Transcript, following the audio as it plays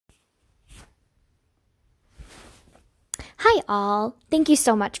all. Thank you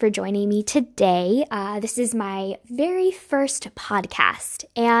so much for joining me today. This is my very first podcast,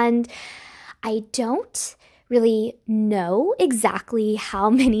 and I don't really know exactly how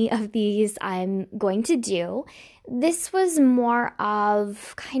many of these I'm going to do. This was more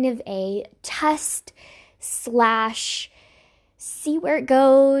of kind of a test slash see where it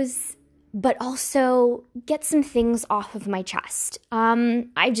goes, but also get some things off of my chest.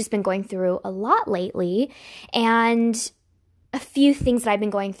 I've just been going through a lot lately, and a few things that I've been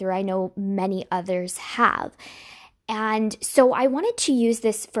going through, I know many others have. And so I wanted to use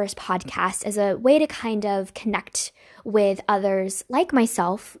this first podcast as a way to kind of connect with others like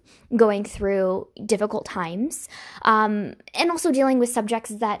myself going through difficult times, and also dealing with subjects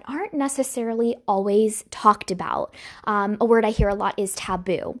that aren't necessarily always talked about. A word I hear a lot is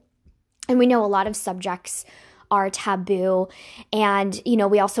taboo. And we know a lot of subjects are taboo. And,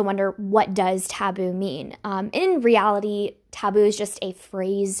 we also wonder, what does taboo mean? In reality, taboo is just a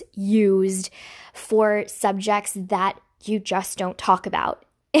phrase used for subjects that you just don't talk about.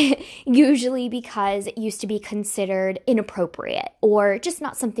 Usually because it used to be considered inappropriate or just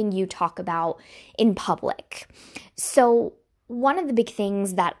not something you talk about in public. So one of the big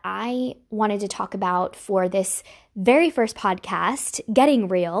things that I wanted to talk about for this very first podcast, Getting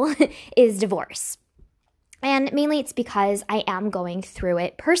Real, is divorce. And mainly it's because I am going through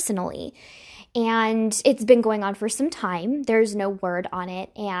it personally. And it's been going on for some time. There's no word on it.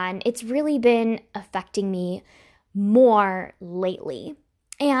 And it's really been affecting me more lately.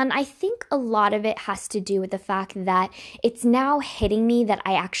 And I think a lot of it has to do with the fact that it's now hitting me that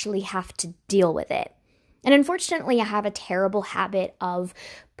I actually have to deal with it. And unfortunately, I have a terrible habit of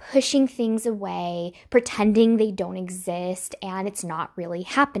pushing things away, pretending they don't exist, and it's not really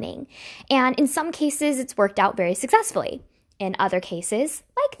happening. And in some cases, it's worked out very successfully. In other cases,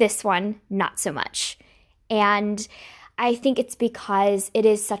 like this one, not so much. And I think it's because it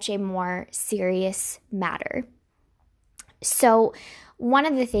is such a more serious matter. So one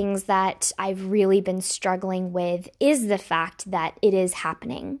of the things that I've really been struggling with is the fact that it is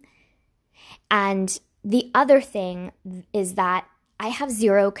happening. And the other thing is that I have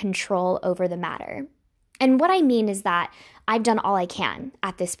zero control over the matter. And what I mean is that I've done all I can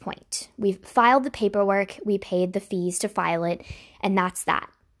at this point. We've filed the paperwork, we paid the fees to file it, and that's that.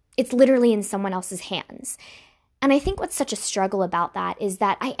 It's literally in someone else's hands. And I think what's such a struggle about that is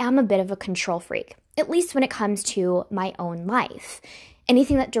that I am a bit of a control freak, at least when it comes to my own life.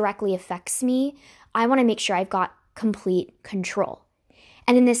 Anything that directly affects me, I want to make sure I've got complete control.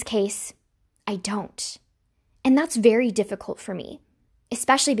 And in this case, I don't. And that's very difficult for me,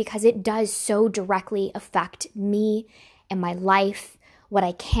 especially because it does so directly affect me and my life, what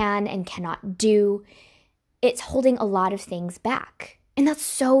I can and cannot do. It's holding a lot of things back, and that's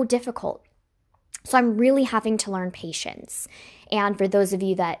so difficult. So I'm really having to learn patience. And for those of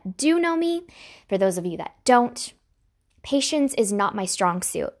you that do know me, for those of you that don't, patience is not my strong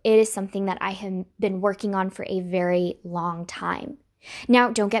suit. It is something that I have been working on for a very long time. Now,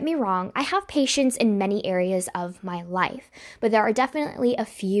 don't get me wrong, I have patience in many areas of my life, but there are definitely a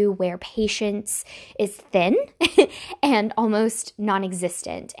few where patience is thin and almost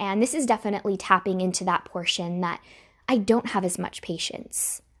non-existent. And this is definitely tapping into that portion that I don't have as much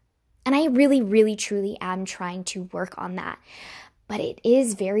patience. And I really, really, truly am trying to work on that. But it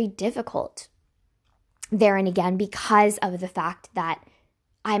is very difficult there and again because of the fact that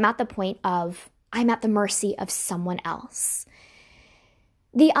I'm at the point of I'm at the mercy of someone else.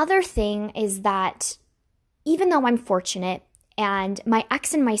 The other thing is that even though I'm fortunate and my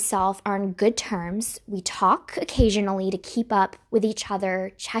ex and myself are on good terms, we talk occasionally to keep up with each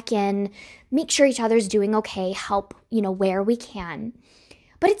other, check in, make sure each other's doing okay, help, where we can.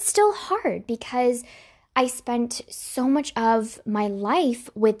 But it's still hard because I spent so much of my life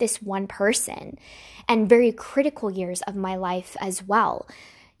with this one person and very critical years of my life as well.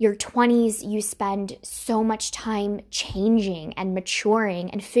 Your 20s, you spend so much time changing and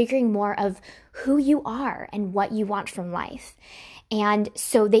maturing and figuring more of who you are and what you want from life. And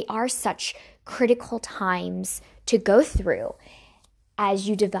so they are such critical times to go through as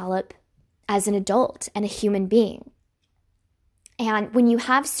you develop as an adult and a human being. And when you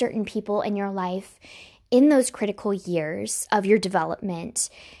have certain people in your life in those critical years of your development,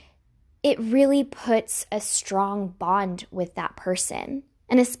 it really puts a strong bond with that person.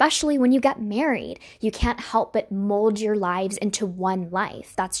 And especially when you get married, you can't help but mold your lives into one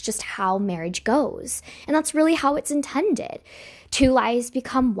life. That's just how marriage goes. And that's really how it's intended. Two lives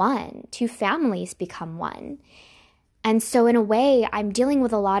become one. Two families become one. And so in a way, I'm dealing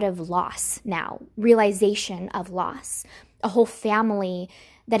with a lot of loss now, realization of loss. A whole family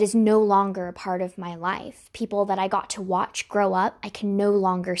that is no longer a part of my life. People that I got to watch grow up, I can no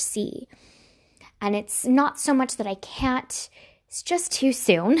longer see. And it's not so much that I can't, it's just too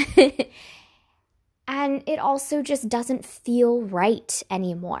soon. And it also just doesn't feel right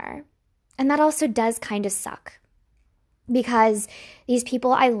anymore. And that also does kind of suck, because these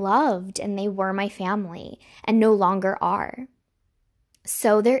people I loved and they were my family and no longer are.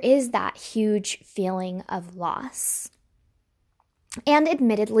 So there is that huge feeling of loss. And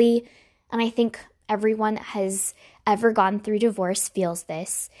admittedly, and I think everyone that has ever gone through divorce feels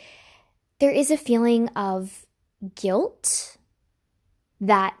this, there is a feeling of guilt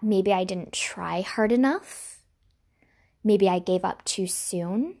that maybe I didn't try hard enough. Maybe I gave up too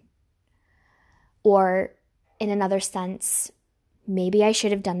soon. Or in another sense, maybe I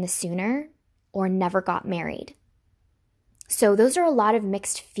should have done this sooner or never got married. So those are a lot of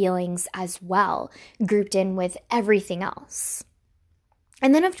mixed feelings as well, grouped in with everything else.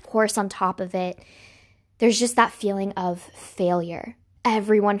 And then, of course, on top of it, there's just that feeling of failure.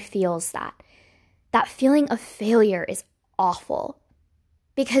 Everyone feels that. That feeling of failure is awful,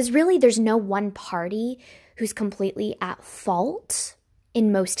 because really there's no one party who's completely at fault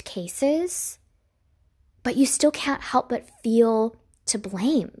in most cases, but you still can't help but feel to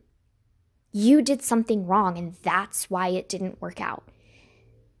blame. You did something wrong, and that's why it didn't work out.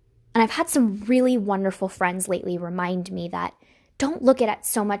 And I've had some really wonderful friends lately remind me that don't look at it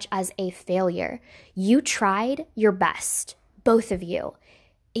so much as a failure. You tried your best, both of you.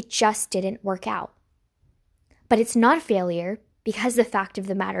 It just didn't work out. But it's not a failure, because the fact of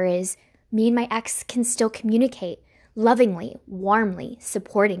the matter is, me and my ex can still communicate lovingly, warmly,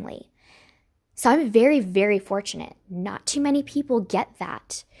 supportingly. So I'm very, very fortunate. Not too many people get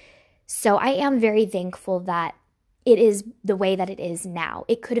that. So I am very thankful that it is the way that it is now.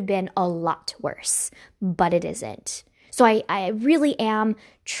 It could have been a lot worse, but it isn't. So I really am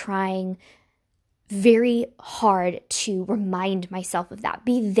trying very hard to remind myself of that.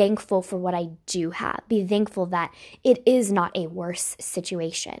 Be thankful for what I do have. Be thankful that it is not a worse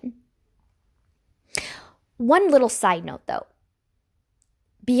situation. One little side note though.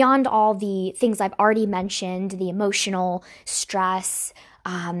 Beyond all the things I've already mentioned, the emotional stress,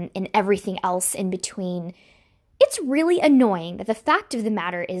 and everything else in between, it's really annoying that the fact of the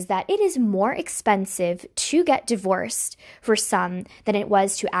matter is that it is more expensive to get divorced for some than it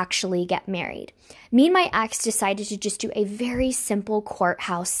was to actually get married. Me and my ex decided to just do a very simple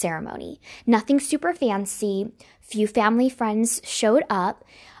courthouse ceremony. Nothing super fancy. Few family friends showed up.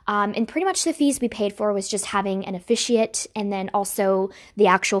 And pretty much the fees we paid for was just having an officiate and then also the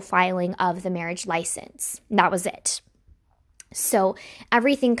actual filing of the marriage license. That was it. So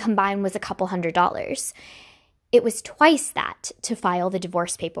everything combined was a couple $100. It was twice that to file the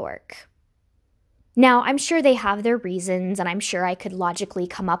divorce paperwork. Now, I'm sure they have their reasons, and I'm sure I could logically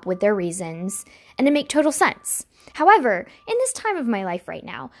come up with their reasons, and it make total sense. However, in this time of my life right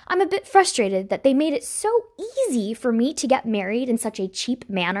now, I'm a bit frustrated that they made it so easy for me to get married in such a cheap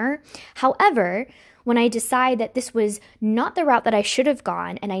manner. However, when I decide that this was not the route that I should have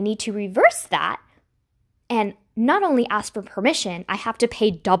gone, and I need to reverse that, and not only ask for permission, I have to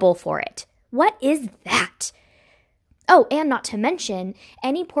pay double for it. What is that? Oh, and not to mention,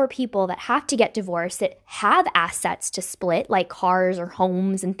 any poor people that have to get divorced that have assets to split, like cars or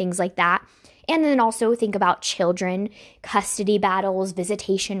homes and things like that. And then also think about children, custody battles,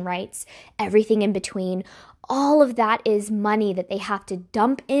 visitation rights, everything in between. All of that is money that they have to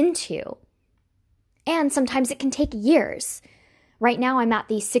dump into. And sometimes it can take years. Right now, I'm at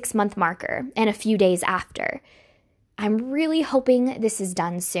the 6-month marker and a few days after. I'm really hoping this is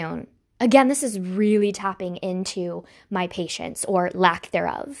done soon. Again, this is really tapping into my patience or lack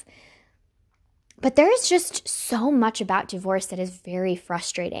thereof. But there is just so much about divorce that is very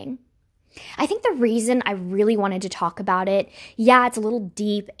frustrating. I think the reason I really wanted to talk about it, yeah, it's a little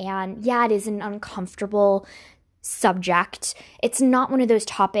deep, and yeah, it is an uncomfortable subject. It's not one of those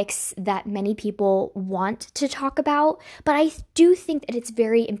topics that many people want to talk about, but I do think that it's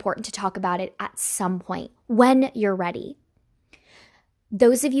very important to talk about it at some point when you're ready.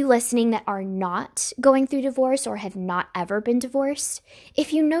 Those of you listening that are not going through divorce or have not ever been divorced,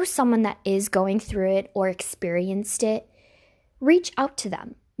 if you know someone that is going through it or experienced it, reach out to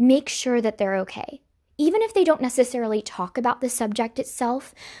them. Make sure that they're okay. Even if they don't necessarily talk about the subject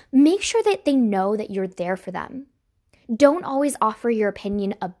itself, make sure that they know that you're there for them. Don't always offer your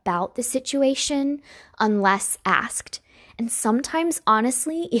opinion about the situation unless asked. And sometimes,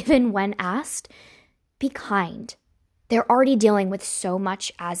 honestly, even when asked, be kind. They're already dealing with so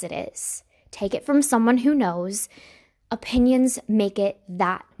much as it is. Take it from someone who knows. Opinions make it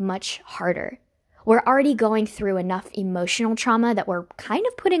that much harder. We're already going through enough emotional trauma that we're kind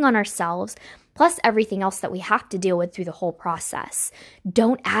of putting on ourselves, plus everything else that we have to deal with through the whole process.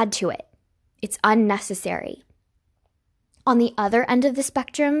 Don't add to it. It's unnecessary. On the other end of the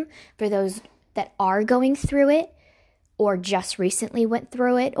spectrum, for those that are going through it, or just recently went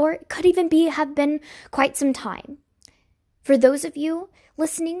through it, or it could even have been quite some time. For those of you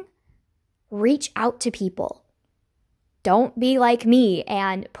listening, reach out to people. Don't be like me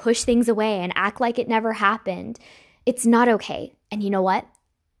and push things away and act like it never happened. It's not okay. And you know what?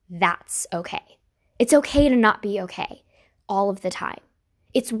 That's okay. It's okay to not be okay all of the time.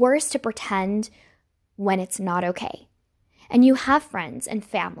 It's worse to pretend when it's not okay. And you have friends and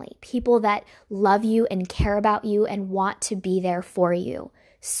family, people that love you and care about you and want to be there for you.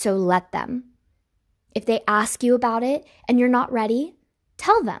 So let them. If they ask you about it and you're not ready,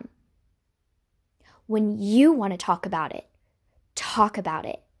 tell them. When you want to talk about it, talk about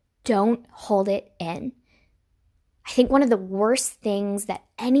it. Don't hold it in. I think one of the worst things that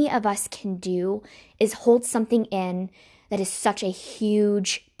any of us can do is hold something in that is such a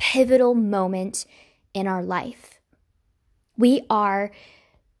huge, pivotal moment in our life. We are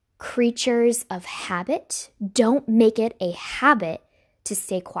creatures of habit. Don't make it a habit to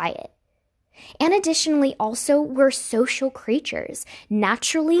stay quiet. And additionally, also, we're social creatures.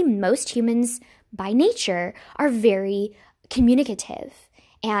 Naturally, most humans by nature are very communicative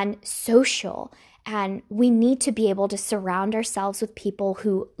and social, and we need to be able to surround ourselves with people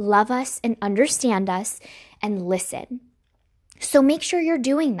who love us and understand us and listen. So make sure you're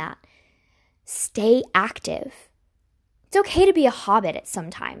doing that. Stay active. It's okay to be a hobbit at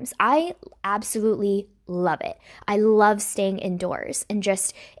sometimes. I absolutely love it. I love staying indoors and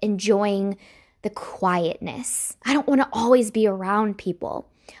just enjoying the quietness. I don't want to always be around people.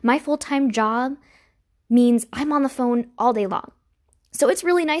 My full-time job means I'm on the phone all day long. So it's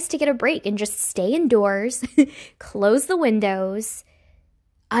really nice to get a break and just stay indoors, close the windows,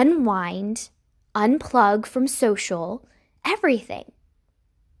 unwind, unplug from social, everything.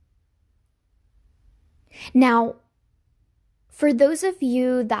 Now, for those of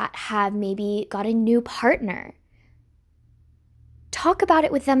you that have maybe got a new partner, talk about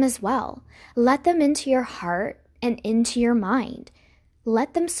it with them as well. Let them into your heart and into your mind.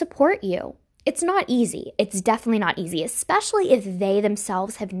 Let them support you. It's not easy. It's definitely not easy, especially if they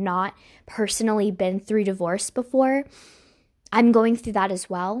themselves have not personally been through divorce before. I'm going through that as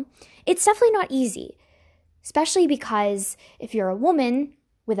well. It's definitely not easy, especially because if you're a woman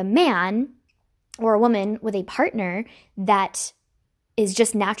with a man or a woman with a partner that is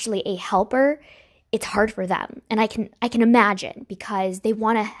just naturally a helper, it's hard for them. And I can imagine, because they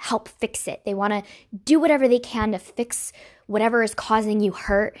want to help fix it. They want to do whatever they can to fix whatever is causing you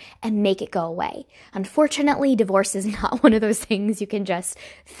hurt and make it go away. Unfortunately, divorce is not one of those things you can just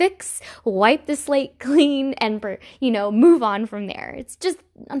fix, wipe the slate clean, and move on from there. It's just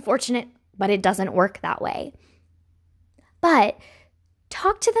unfortunate, but it doesn't work that way. But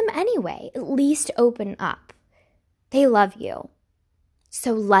talk to them anyway. At least open up. They love you.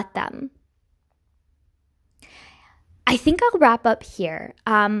 So let them. I think I'll wrap up here,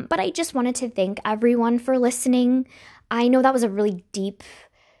 but I just wanted to thank everyone for listening. I know that was a really deep,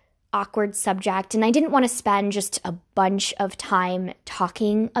 awkward subject, and I didn't want to spend just a bunch of time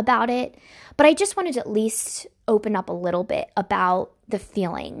talking about it, but I just wanted to at least open up a little bit about the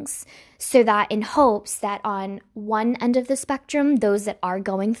feelings, so that in hopes that on one end of the spectrum, those that are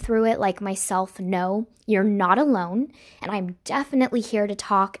going through it like myself know you're not alone, and I'm definitely here to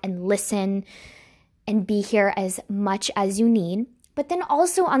talk and listen and be here as much as you need. But then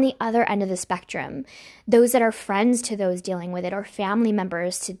also on the other end of the spectrum, those that are friends to those dealing with it, or family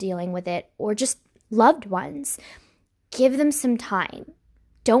members to dealing with it, or just loved ones, give them some time.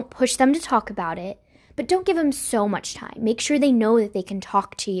 Don't push them to talk about it, but don't give them so much time. Make sure they know that they can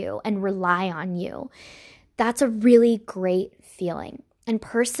talk to you and rely on you. That's a really great feeling. And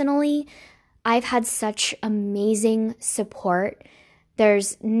personally, I've had such amazing support.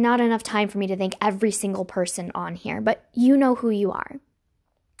 There's not enough time for me to thank every single person on here, but you know who you are.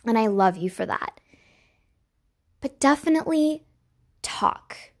 And I love you for that. But definitely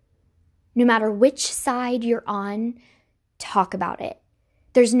talk. No matter which side you're on, talk about it.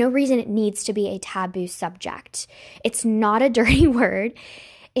 There's no reason it needs to be a taboo subject. It's not a dirty word.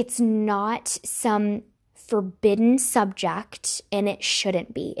 It's not some forbidden subject, and it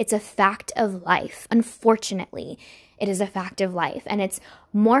shouldn't be. It's a fact of life. Unfortunately, it is a fact of life, and it's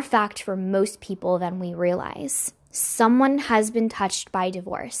more fact for most people than we realize. Someone has been touched by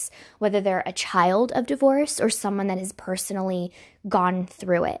divorce, whether they're a child of divorce or someone that has personally gone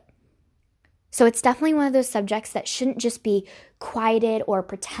through it. So it's definitely one of those subjects that shouldn't just be quieted or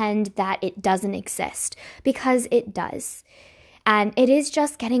pretend that it doesn't exist, because it does. And it is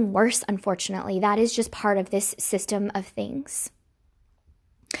just getting worse, unfortunately. That is just part of this system of things.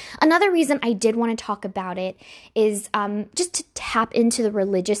 Another reason I did want to talk about it is just to tap into the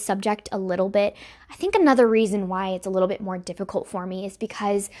religious subject a little bit. I think another reason why it's a little bit more difficult for me is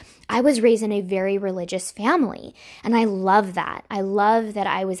because I was raised in a very religious family, and I love that. I love that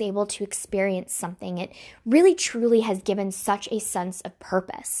I was able to experience something. It really truly has given such a sense of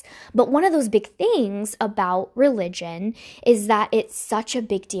purpose. But one of those big things about religion is that it's such a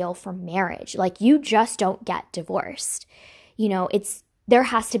big deal for marriage. Like, you just don't get divorced. There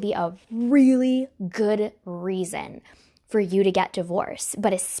has to be a really good reason for you to get divorced,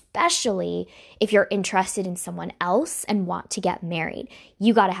 but especially if you're interested in someone else and want to get married,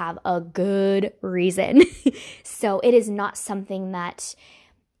 you got to have a good reason. So it is not something that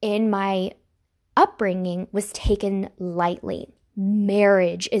in my upbringing was taken lightly.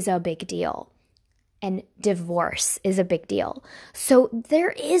 Marriage is a big deal, and divorce is a big deal. So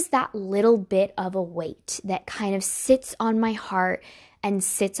there is that little bit of a weight that kind of sits on my heart and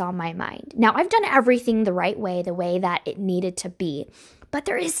sits on my mind. Now, I've done everything the right way, the way that it needed to be, but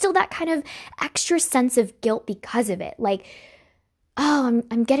there is still that kind of extra sense of guilt because of it. Like, oh,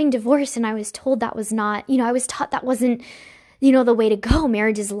 I'm getting divorced, and I was told that was not, I was taught that wasn't, the way to go.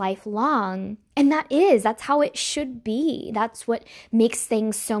 Marriage is lifelong. And that's how it should be. That's what makes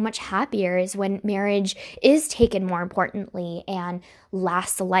things so much happier, is when marriage is taken more importantly and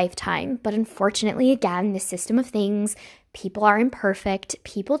lasts a lifetime. But unfortunately, again, the system of things, people are imperfect,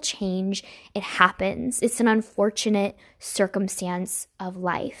 people change, it happens. It's an unfortunate circumstance of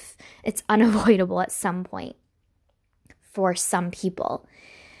life. It's unavoidable at some point for some people.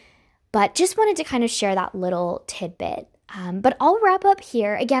 But just wanted to kind of share that little tidbit. But I'll wrap up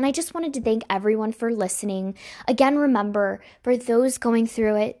here. Again, I just wanted to thank everyone for listening. Again, remember, for those going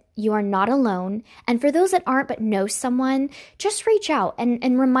through it, you are not alone. And for those that aren't but know someone, just reach out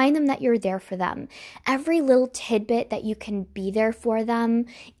and remind them that you're there for them. Every little tidbit that you can be there for them,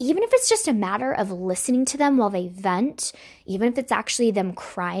 even if it's just a matter of listening to them while they vent, even if it's actually them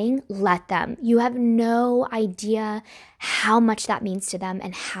crying, let them. You have no idea how much that means to them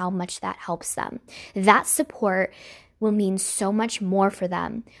and how much that helps them. That support will mean so much more for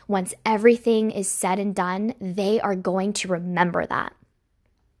them. Once everything is said and done, they are going to remember that.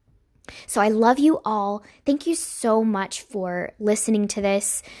 So I love you all. Thank you so much for listening to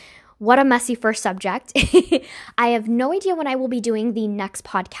this. What a messy first subject. I have no idea when I will be doing the next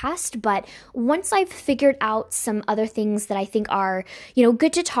podcast, but once I've figured out some other things that I think are,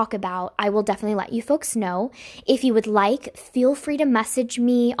 good to talk about, I will definitely let you folks know. If you would like, feel free to message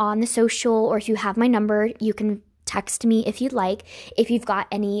me on the social, or if you have my number, you can text me if you'd like, if you've got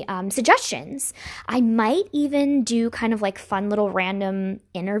any suggestions. I might even do kind of like fun little random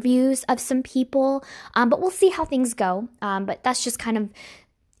interviews of some people, but we'll see how things go. But that's just kind of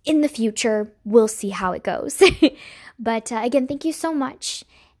in the future. We'll see how it goes. But again, thank you so much,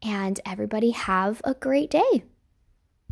 and everybody have a great day.